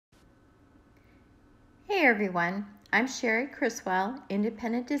Hey everyone, I'm Cherie Criswell,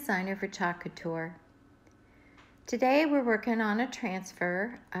 Independent Designer for Chalk Couture. Today we're working on a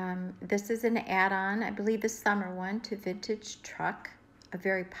transfer. This is an add-on, I believe a summer one, to Vintage Truck, a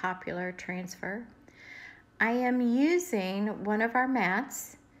very popular transfer. I am using one of our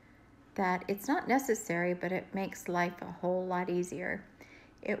mats that it's not necessary, but it makes life a whole lot easier.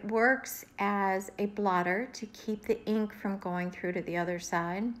 It works as a blotter to keep the ink from going through to the other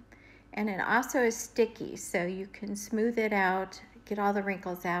side. And it also is sticky, so you can smooth it out, get all the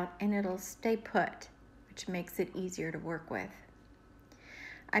wrinkles out, and it'll stay put, which makes it easier to work with.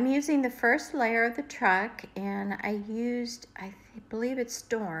 I'm using the first layer of the truck, and I used, I believe it's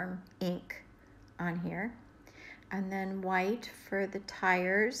Storm ink on here, and then white for the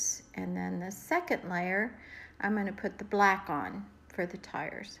tires, and then the second layer, I'm going to put the black on for the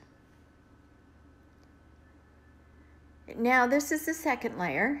tires. Now this is the second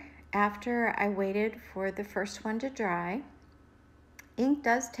layer. After I waited for the first one to dry. Ink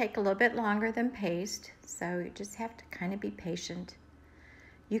does take a little bit longer than paste, so you just have to kind of be patient.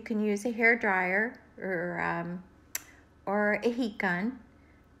 You can use a hair dryer or a heat gun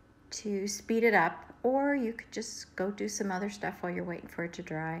to speed it up, or you could just go do some other stuff while you're waiting for it to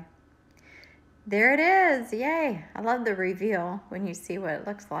dry. There it is, yay! I love the reveal when you see what it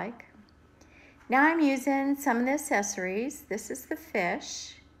looks like. Now I'm using some of the accessories. This is the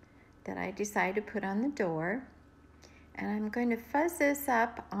fish that I decided to put on the door, and I'm going to fuzz this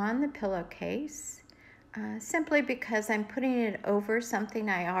up on the pillowcase simply because I'm putting it over something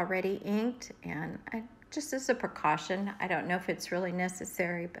I already inked, and just as a precaution. I don't know if it's really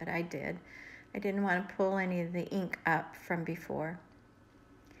necessary, but I did. I didn't want to pull any of the ink up from before.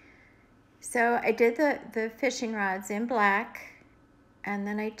 So I did the fishing rods in black, and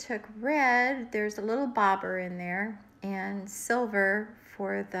then I took red, there's a little bobber in there, and silver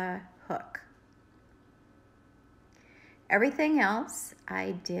for the hook. Everything else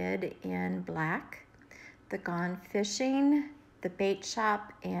I did in black, the Gone Fishing, the Bait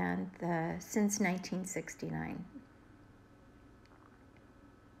Shop, and the Since 1969.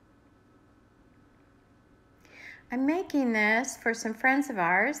 I'm making this for some friends of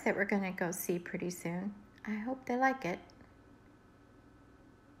ours that we're going to go see pretty soon. I hope they like it.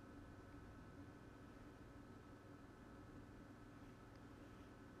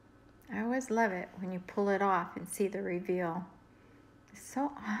 I always love it when you pull it off and see the reveal. It's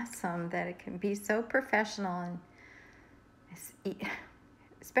so awesome that it can be so professional, and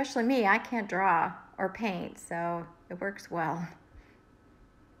especially me, I can't draw or paint, so it works well.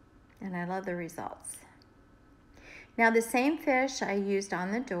 And I love the results. Now the same fish I used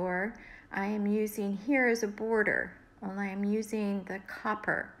on the door, I am using here as a border, only I'm using the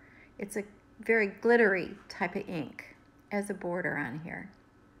copper. It's a very glittery type of ink as a border on here.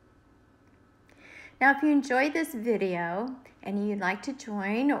 Now, if you enjoyed this video and you'd like to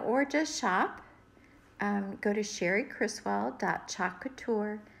join or just shop, go to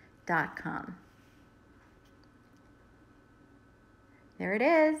cheriecriswell.chalkcouture.com. There it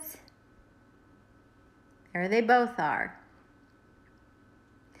is. There they both are.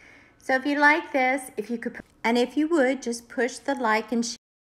 So if you like this, if you would, just push the like and share.